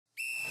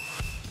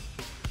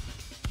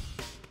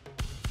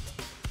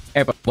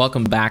Hey, but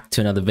welcome back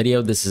to another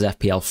video. This is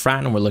FPL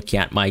Fran, and we're looking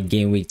at my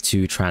Game Week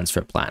 2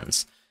 transfer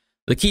plans.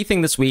 The key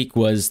thing this week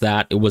was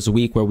that it was a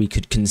week where we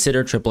could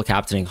consider triple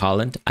captaining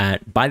Haaland, and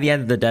by the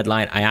end of the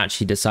deadline, I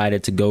actually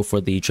decided to go for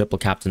the triple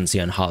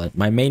captaincy on Haaland.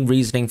 My main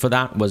reasoning for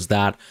that was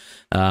that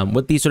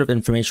with the sort of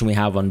information we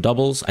have on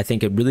doubles, I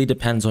think it really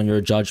depends on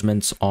your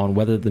judgments on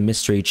whether the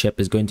mystery chip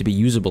is going to be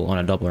usable on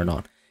a double or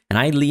not. And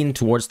I lean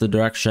towards the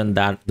direction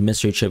that the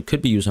mystery chip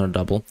could be used on a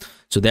double.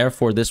 So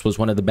therefore, this was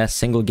one of the best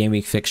single game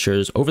week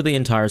fixtures over the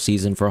entire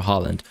season for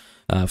Haaland.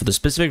 For the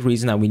specific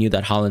reason that we knew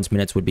that Haaland's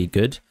minutes would be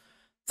good,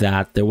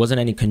 that there wasn't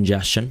any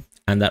congestion,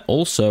 and that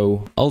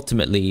also,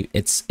 ultimately,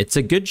 it's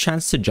a good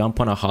chance to jump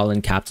on a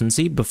Haaland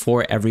captaincy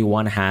before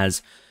everyone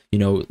has, you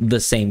know, the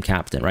same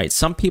captain, right?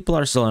 Some people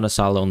are still on a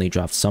Salah-only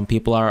draft. Some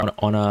people are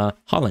on a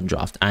Haaland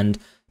draft. And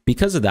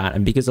because of that,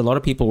 and because a lot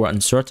of people were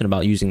uncertain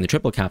about using the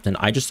triple captain,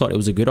 I just thought it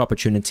was a good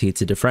opportunity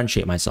to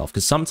differentiate myself.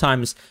 Because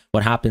sometimes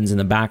what happens in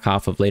the back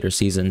half of later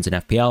seasons in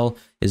FPL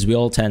is we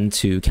all tend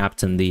to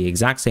captain the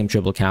exact same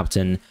triple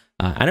captain,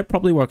 and it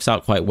probably works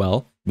out quite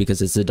well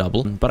because it's a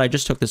double. But I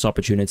just took this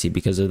opportunity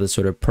because of the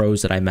sort of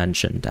pros that I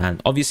mentioned.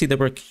 And obviously there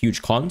were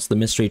huge cons. The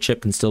mystery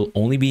chip can still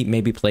only be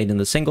maybe played in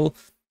the single,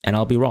 and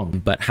I'll be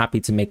wrong, but happy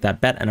to make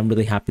that bet, and I'm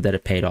really happy that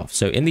it paid off.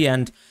 So in the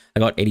end, I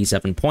got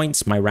 87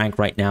 points. My rank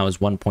right now is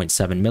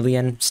 1.7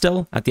 million.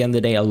 Still, at the end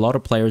of the day, a lot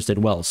of players did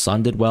well.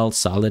 Son did well,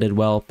 Salah did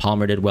well,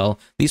 Palmer did well.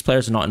 These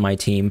players are not in my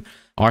team.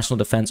 Arsenal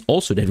defense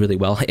also did really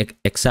well,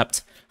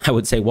 except I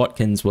would say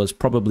Watkins was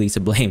probably to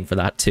blame for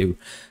that too,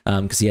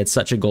 because he had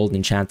such a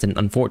golden chance, and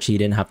unfortunately he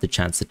didn't have the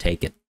chance to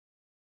take it.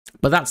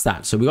 But that's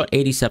that. So we got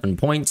 87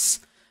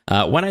 points.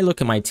 When I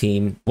look at my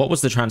team, what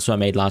was the transfer I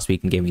made last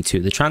week in Game Week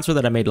 2? The transfer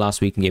that I made last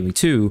week in Game Week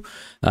 2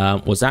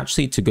 was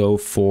actually to go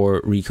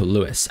for Rico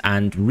Lewis.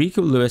 And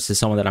Rico Lewis is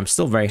someone that I'm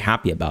still very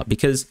happy about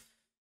because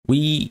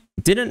we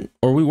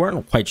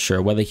weren't quite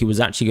sure whether he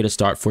was actually going to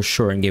start for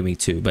sure in Game Week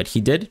 2, but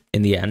he did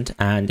in the end.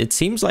 And it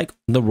seems like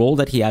the role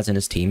that he has in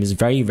his team is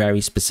very,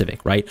 very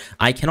specific, right?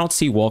 I cannot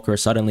see Walker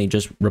suddenly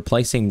just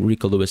replacing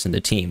Rico Lewis in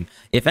the team.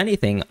 If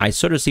anything, I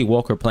sort of see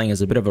Walker playing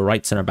as a bit of a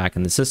right center back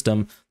in the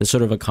system, the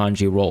sort of a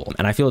Kanji role.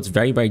 And I feel it's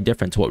very, very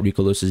different to what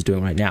Rico Lewis is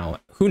doing right now.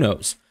 Who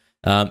knows?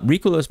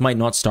 Rico Lewis might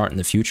not start in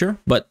the future,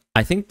 but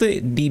I think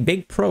the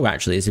big pro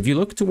actually is if you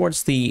look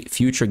towards the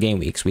future game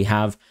weeks, we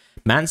have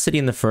Man City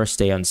in the first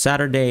day on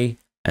Saturday,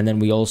 and then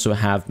we also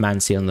have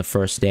Man City on the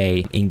first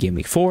day in Game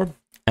Week 4,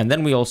 and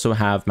then we also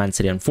have Man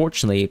City,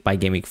 unfortunately, by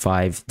Game Week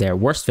 5, their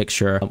worst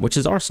fixture, which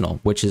is Arsenal,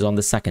 which is on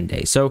the second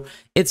day. So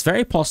it's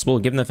very possible,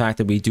 given the fact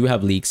that we do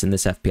have leaks in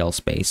this FPL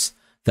space,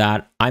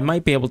 that I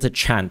might be able to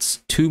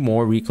chance 2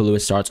 more Rico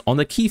Lewis starts on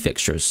the key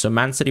fixtures. So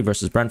Man City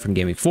versus Brentford in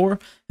Game Week 4,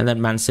 and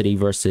then Man City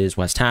versus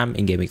West Ham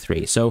in Game Week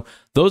 3. So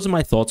those are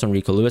my thoughts on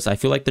Rico Lewis. I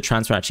feel like the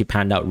transfer actually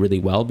panned out really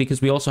well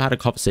because we also had a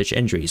Kovacic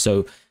injury.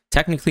 So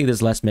technically,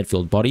 there's less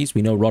midfield bodies.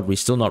 We know Rodri's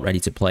still not ready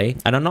to play.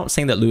 And I'm not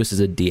saying that Lewis is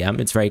a DM.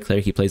 It's very clear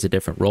he plays a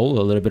different role,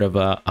 a little bit of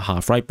a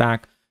half right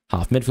back,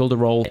 half midfielder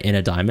role in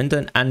a diamond.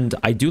 And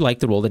I do like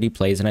the role that he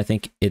plays. And I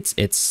think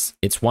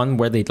it's one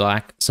where they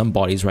lack some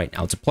bodies right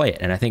now to play it.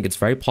 And I think it's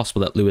very possible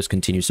that Lewis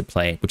continues to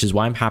play, which is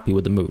why I'm happy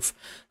with the move.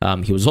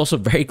 He was also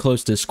very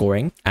close to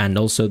scoring. And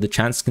also the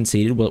chance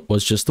conceded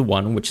was just the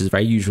one, which is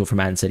very usual for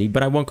Man City,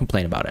 but I won't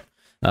complain about it.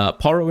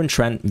 Porro and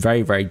Trent,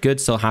 very, very good.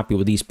 Still happy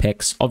with these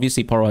picks.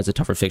 Obviously, Porro has a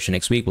tougher fixture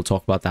next week. We'll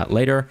talk about that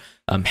later.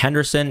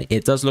 Henderson,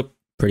 it does look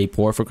pretty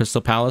poor for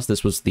Crystal Palace.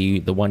 This was the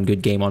one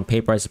good game on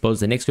paper, I suppose.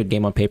 The next good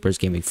game on paper is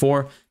Game Week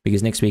 4,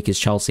 because next week is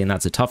Chelsea, and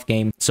that's a tough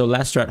game. So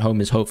Leicester at home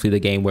is hopefully the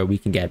game where we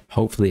can get,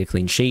 hopefully, a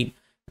clean sheet.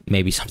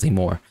 Maybe something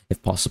more,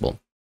 if possible.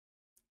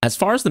 As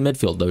far as the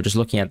midfield, though, just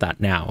looking at that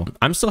now,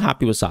 I'm still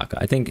happy with Saka.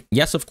 I think,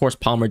 yes, of course,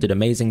 Palmer did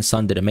amazing,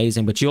 Son did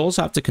amazing, but you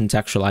also have to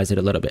contextualize it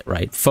a little bit,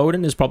 right?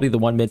 Foden is probably the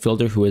one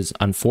midfielder who is,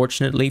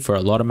 unfortunately, for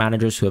a lot of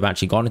managers who have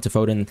actually gone into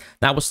Foden,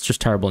 that was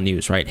just terrible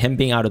news, right? Him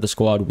being out of the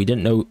squad, we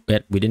didn't know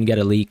it, we didn't get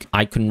a leak.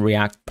 I couldn't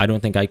react. I don't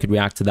think I could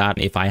react to that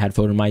if I had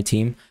Foden in my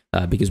team,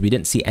 because we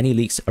didn't see any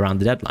leaks around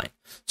the deadline.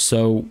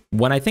 So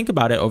when I think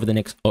about it over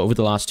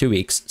the last 2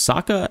 weeks,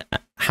 Saka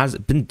has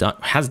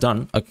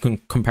done a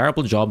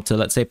comparable job to,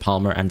 let's say,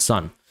 Palmer and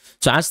Son.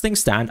 So as things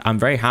stand, I'm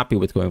very happy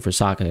with going for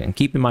Saka. And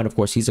keep in mind, of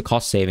course, he's a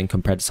cost saving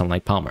compared to someone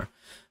like Palmer.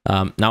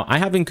 Now, I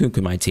have NKUNKU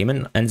in my team,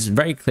 and it's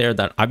very clear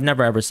that I've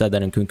never ever said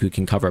that NKUNKU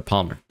can cover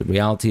Palmer. The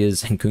reality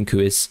is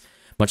NKUNKU is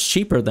much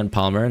cheaper than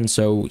Palmer, and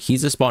so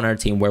he's a spot in our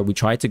team where we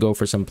try to go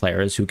for some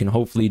players who can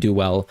hopefully do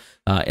well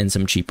in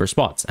some cheaper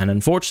spots. And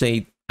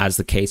unfortunately, as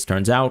the case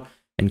turns out,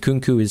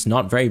 NKUNKU is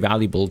not very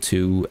valuable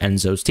to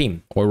Enzo's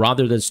team, or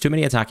rather there's too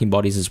many attacking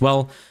bodies as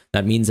well.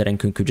 That means that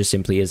NKUNKU just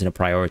simply isn't a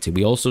priority.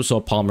 We also saw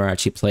Palmer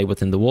actually play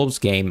within the Wolves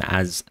game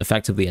as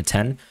effectively a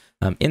 10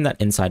 in that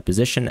inside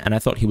position, and I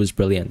thought he was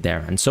brilliant there.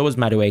 And so was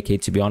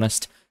Madueke, to be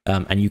honest.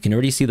 And you can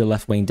already see the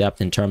left wing depth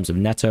in terms of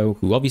Neto,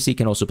 who obviously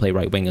can also play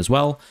right wing as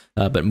well.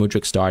 But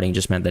Mudryk starting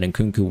just meant that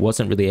NKUNKU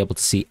wasn't really able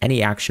to see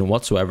any action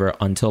whatsoever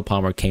until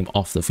Palmer came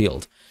off the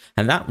field.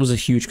 and that was a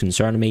huge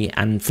concern to me,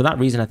 and for that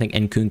reason I think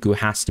NKUNKU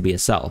has to be a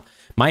sell.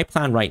 My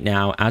plan right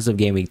now, as of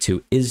Game Week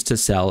 2, is to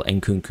sell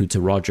NKUNKU to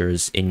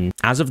Rogers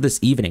as of this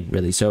evening,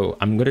 really. So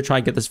I'm going to try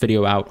and get this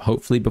video out,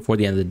 hopefully before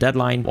the end of the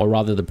deadline, or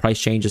rather the price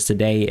changes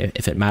today,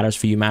 if it matters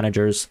for you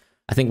managers.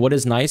 I think what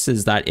is nice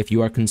is that if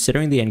you are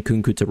considering the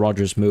NKUNKU to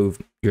Rogers move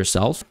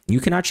yourself, you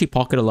can actually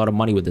pocket a lot of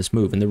money with this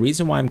move. And the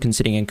reason why I'm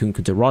considering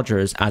NKUNKU to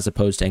Rogers as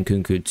opposed to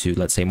NKUNKU to,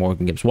 let's say,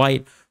 Morgan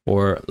Gibbs-White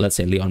or let's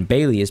say Leon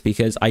Bailey is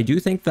because I do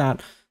think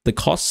that the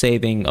cost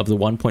saving of the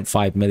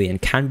 1.5 million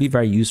can be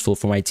very useful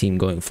for my team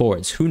going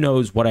forwards. Who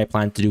knows what I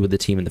plan to do with the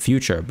team in the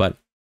future, but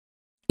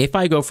if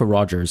I go for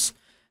Rogers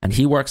and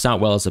he works out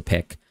well as a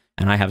pick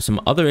and I have some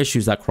other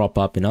issues that crop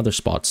up in other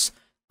spots,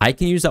 I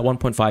can use that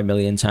 1.5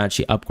 million to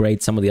actually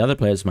upgrade some of the other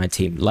players in my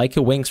team, like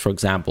a Winks, for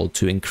example,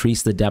 to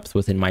increase the depth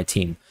within my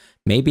team.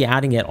 Maybe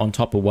adding it on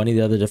top of one of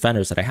the other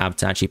defenders that I have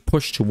to actually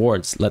push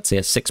towards, let's say,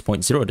 a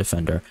 6.0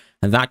 defender.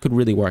 And that could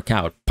really work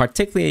out,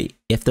 particularly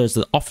if there's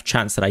the off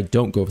chance that I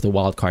don't go for the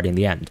wild card in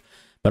the end.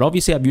 But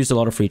obviously, I've used a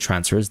lot of free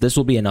transfers. This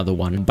will be another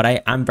one, but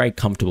I am very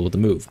comfortable with the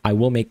move. I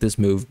will make this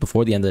move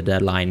before the end of the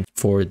deadline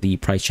for the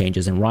price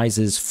changes and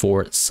rises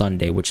for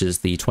Sunday, which is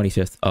the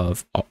 25th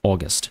of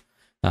August.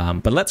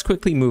 But let's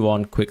quickly move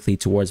on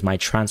towards my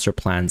transfer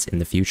plans in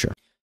the future.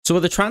 So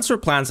with the transfer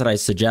plans that I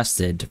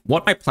suggested,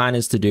 what my plan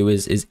is to do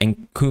is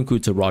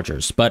NKUNKU to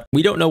Rogers. But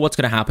we don't know what's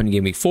going to happen in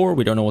Game Week 4.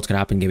 We don't know what's going to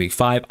happen in Game Week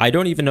 5. I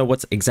don't even know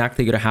what's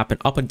exactly going to happen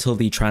up until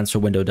the transfer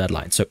window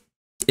deadline. So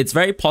it's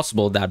very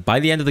possible that by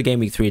the end of the Game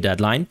Week 3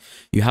 deadline,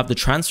 you have the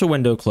transfer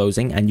window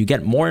closing and you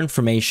get more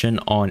information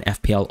on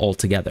FPL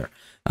altogether.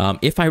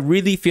 If I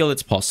really feel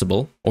it's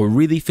possible or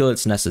really feel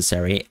it's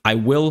necessary, I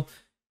will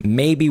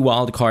maybe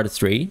wildcard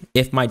 3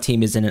 if my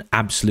team is in an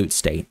absolute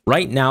state.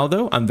 Right now,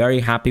 though, I'm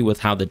very happy with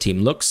how the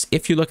team looks.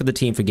 If you look at the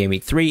team for Game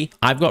Week 3,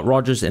 I've got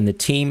Rogers in the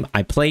team.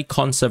 I play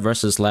Konsa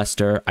versus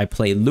Leicester. I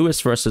play Lewis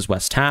versus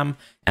West Ham.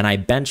 And I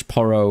bench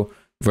Porro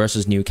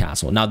versus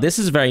Newcastle. Now, this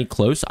is very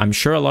close. I'm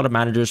sure a lot of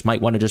managers might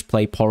want to just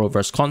play Porro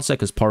versus Konsa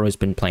because Porro has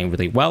been playing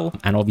really well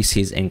and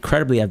obviously is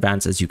incredibly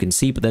advanced, as you can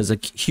see, but there's a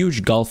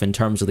huge gulf in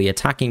terms of the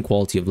attacking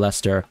quality of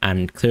Leicester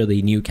and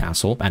clearly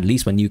Newcastle, at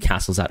least when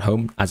Newcastle's at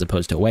home as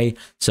opposed to away.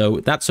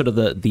 So that's sort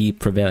of the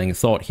prevailing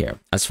thought here.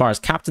 As far as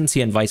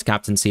captaincy and vice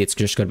captaincy, it's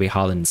just going to be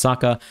Haaland and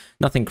Saka.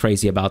 Nothing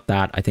crazy about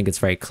that. I think it's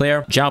very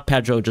clear. João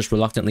Pedro, just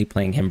reluctantly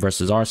playing him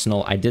versus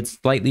Arsenal. I did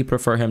slightly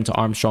prefer him to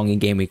Armstrong in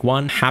Game Week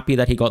 1. Happy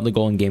that he got the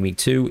goal in Game Week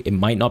 2. It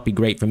might not be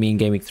great for me in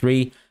Game Week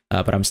 3,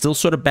 but I'm still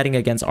sort of betting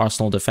against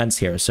Arsenal defense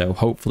here, so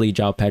hopefully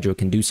João Pedro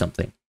can do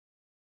something.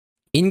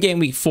 In Game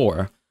Week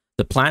 4,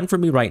 the plan for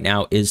me right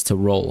now is to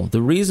roll.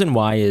 The reason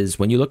why is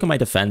when you look at my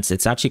defense,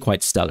 it's actually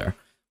quite stellar.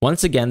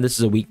 Once again, this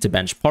is a week to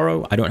bench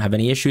Porro. I don't have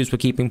any issues with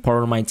keeping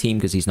Porro on my team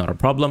because he's not a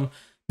problem.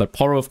 But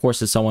Porro, of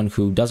course, is someone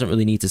who doesn't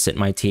really need to sit in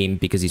my team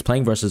because he's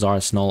playing versus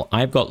Arsenal.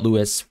 I've got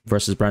Lewis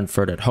versus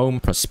Brentford at home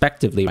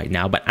prospectively right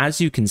now. But as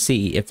you can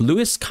see, if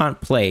Lewis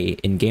can't play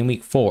in Game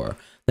Week 4,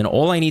 then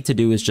all I need to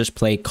do is just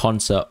play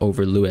Konsa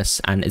over Lewis,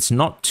 and it's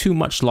not too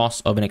much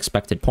loss of an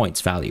expected points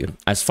value.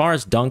 As far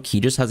as Dunk, he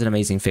just has an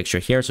amazing fixture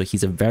here, so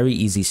he's a very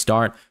easy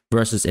start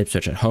versus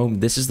Ipswich at home.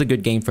 This is the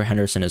good game for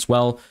Henderson as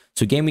well.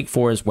 So Game Week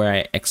 4 is where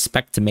I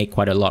expect to make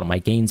quite a lot of my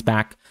gains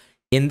back.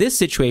 In this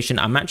situation,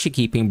 I'm actually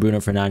keeping Bruno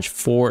Fernandes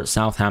for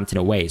Southampton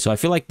away. So I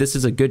feel like this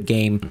is a good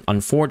game.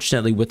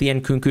 Unfortunately, with the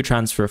NKUNKU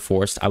transfer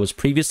forced, I was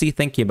previously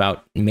thinking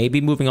about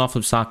maybe moving off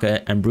of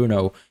Saka and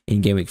Bruno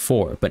in Game Week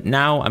 4. But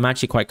now I'm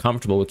actually quite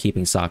comfortable with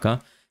keeping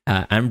Saka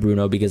and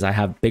Bruno because I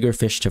have bigger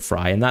fish to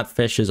fry. And that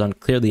fish is on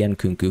clearly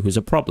NKUNKU, who's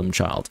a problem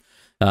child.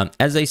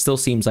 Eze still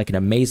seems like an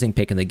amazing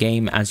pick in the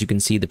game. As you can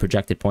see, the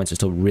projected points are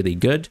still really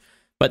good.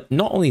 But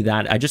not only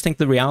that, I just think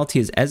the reality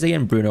is Eze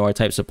and Bruno are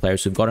types of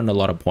players who've gotten a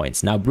lot of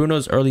points. Now,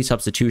 Bruno's early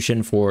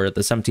substitution for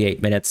the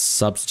 78 minutes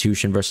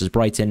substitution versus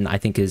Brighton, I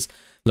think is,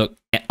 look,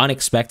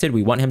 unexpected.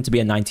 We want him to be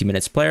a 90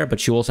 minutes player,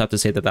 but you also have to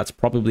say that that's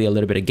probably a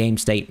little bit of game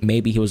state.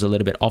 Maybe he was a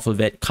little bit off of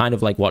it, kind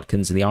of like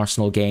Watkins in the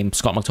Arsenal game.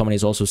 Scott McTominay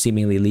is also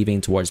seemingly leaving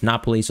towards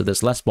Napoli, so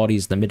there's less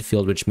bodies in the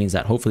midfield, which means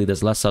that hopefully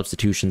there's less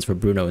substitutions for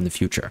Bruno in the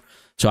future.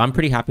 So I'm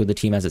pretty happy with the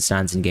team as it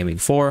stands in Game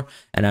Week 4,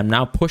 and I'm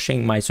now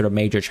pushing my sort of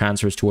major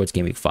transfers towards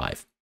Game Week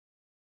 5.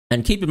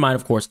 And keep in mind,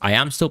 of course, I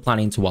am still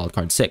planning to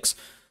wildcard 6.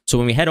 So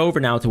when we head over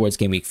now towards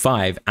Game Week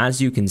 5,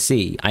 as you can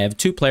see, I have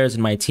two players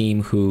in my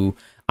team who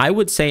I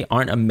would say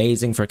aren't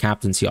amazing for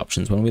captaincy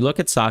options. When we look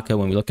at Saka,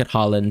 when we look at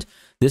Haaland,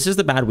 this is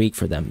the bad week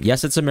for them.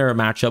 Yes, it's a mirror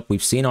matchup.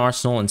 We've seen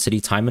Arsenal and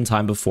City time and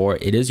time before.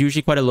 It is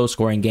usually quite a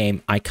low-scoring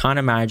game. I can't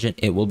imagine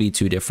it will be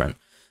too different.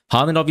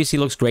 Haaland obviously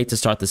looks great to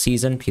start the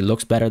season. He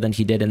looks better than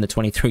he did in the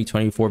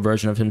 23-24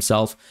 version of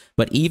himself.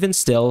 But even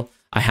still,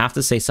 I have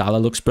to say Salah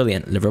looks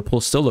brilliant.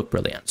 Liverpool still look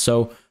brilliant.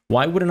 So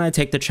why wouldn't I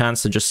take the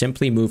chance to just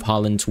simply move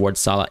Haaland towards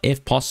Salah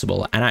if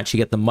possible and actually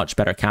get the much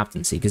better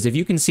captaincy? Because if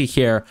you can see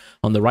here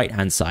on the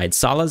right-hand side,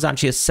 Salah is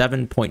actually a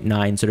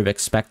 7.9 sort of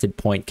expected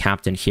point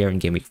captain here in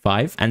Game Week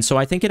 5. And so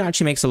I think it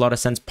actually makes a lot of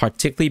sense,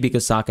 particularly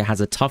because Saka has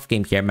a tough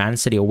game here, Man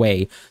City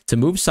away, to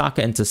move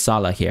Saka into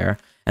Salah here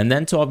and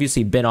then to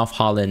obviously bin off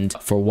Haaland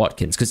for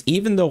Watkins. Because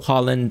even though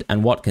Haaland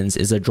and Watkins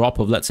is a drop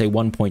of, let's say,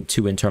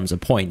 1.2 in terms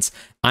of points,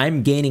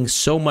 I'm gaining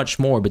so much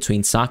more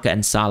between Saka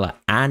and Salah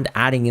and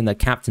adding in the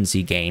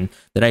captaincy gain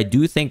that I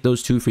do think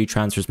those 2 free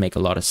transfers make a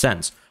lot of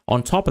sense.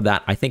 On top of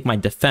that, I think my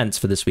defense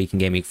for this week in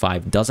Game Week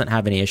 5 doesn't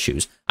have any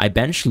issues. I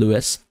bench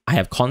Lewis, I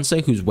have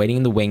Conse, who's waiting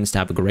in the wings to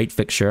have a great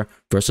fixture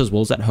versus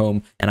Wolves at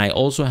home, and I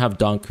also have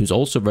Dunk, who's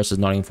also versus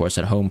Nottingham Forest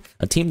at home,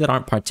 a team that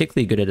aren't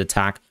particularly good at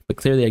attack, but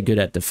clearly are good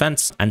at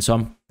defense, and so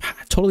I'm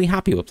totally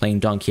happy with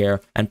playing Dunk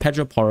here, and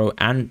Pedro Porro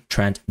and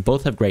Trent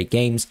both have great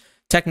games.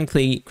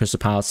 Technically, Crystal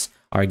Palace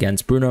are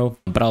against Bruno,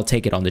 but I'll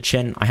take it on the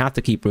chin. I have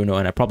to keep Bruno,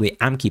 and I probably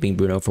am keeping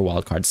Bruno for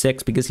wildcard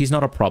 6 because he's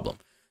not a problem.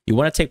 You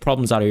want to take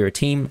problems out of your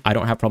team. I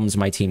don't have problems in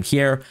my team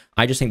here.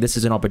 I just think this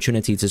is an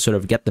opportunity to sort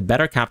of get the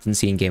better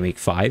captaincy in Game Week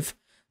 5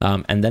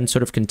 and then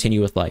sort of continue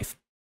with life.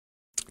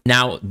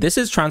 Now, this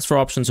is transfer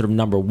option sort of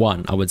number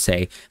 1, I would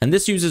say, and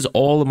this uses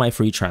all of my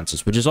free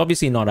transfers, which is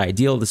obviously not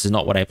ideal. This is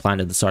not what I planned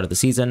at the start of the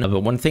season, but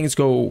when things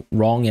go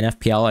wrong in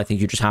FPL, I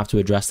think you just have to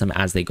address them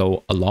as they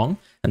go along,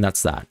 and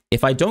that's that.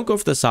 If I don't go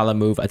for the Salah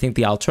move, I think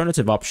the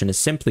alternative option is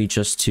simply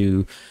just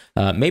to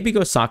maybe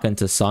go Saka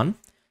into Son,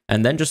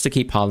 and then just to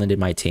keep Haaland in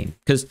my team.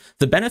 Because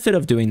the benefit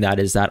of doing that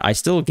is that I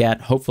still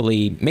get,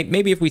 hopefully,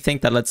 maybe if we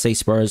think that, let's say,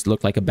 Spurs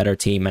look like a better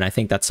team, and I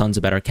think that Son's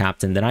a better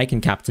captain, then I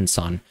can captain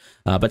Son.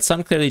 But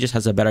Son clearly just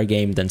has a better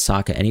game than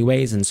Saka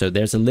anyways, and so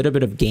there's a little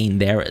bit of gain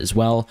there as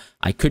well.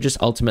 I could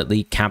just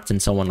ultimately captain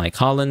someone like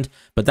Haaland,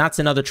 but that's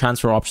another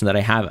transfer option that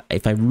I have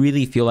if I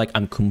really feel like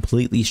I'm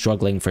completely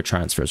struggling for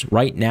transfers.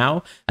 Right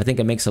now, I think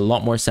it makes a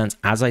lot more sense,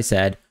 as I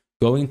said,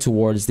 going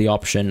towards the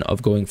option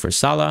of going for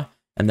Salah,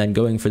 and then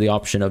going for the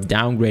option of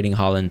downgrading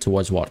Haaland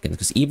towards Watkins.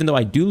 Because even though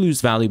I do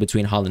lose value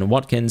between Haaland and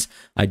Watkins,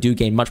 I do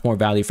gain much more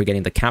value for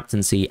getting the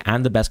captaincy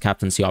and the best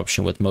captaincy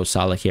option with Mo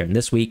Salah here in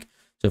this week.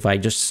 So if I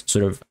just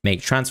sort of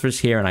make transfers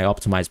here and I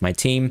optimize my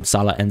team,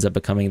 Salah ends up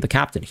becoming the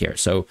captain here.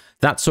 So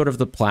that's sort of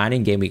the plan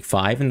in Game Week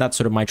 5, and that's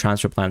sort of my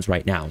transfer plans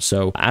right now.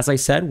 So as I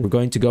said, we're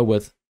going to go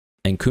with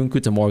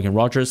NKUNKU to Morgan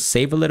Rogers,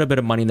 save a little bit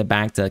of money in the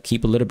bank to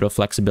keep a little bit of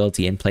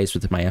flexibility in place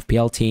with my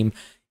FPL team.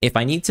 If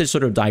I need to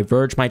sort of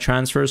diverge my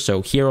transfers,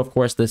 so here, of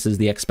course, this is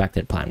the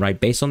expected plan, right?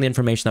 Based on the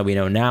information that we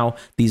know now,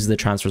 these are the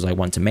transfers I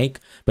want to make.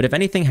 But if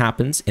anything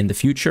happens in the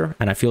future,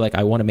 and I feel like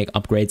I want to make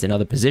upgrades in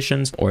other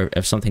positions, or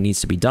if something needs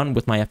to be done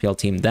with my FPL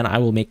team, then I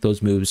will make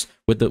those moves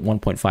with the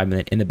 1.5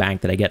 million in the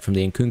bank that I get from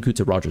the NKUNKU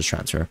to Rogers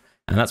transfer.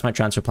 And that's my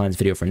transfer plans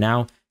video for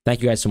now.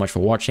 Thank you guys so much for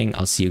watching.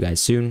 I'll see you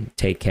guys soon.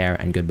 Take care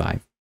and goodbye.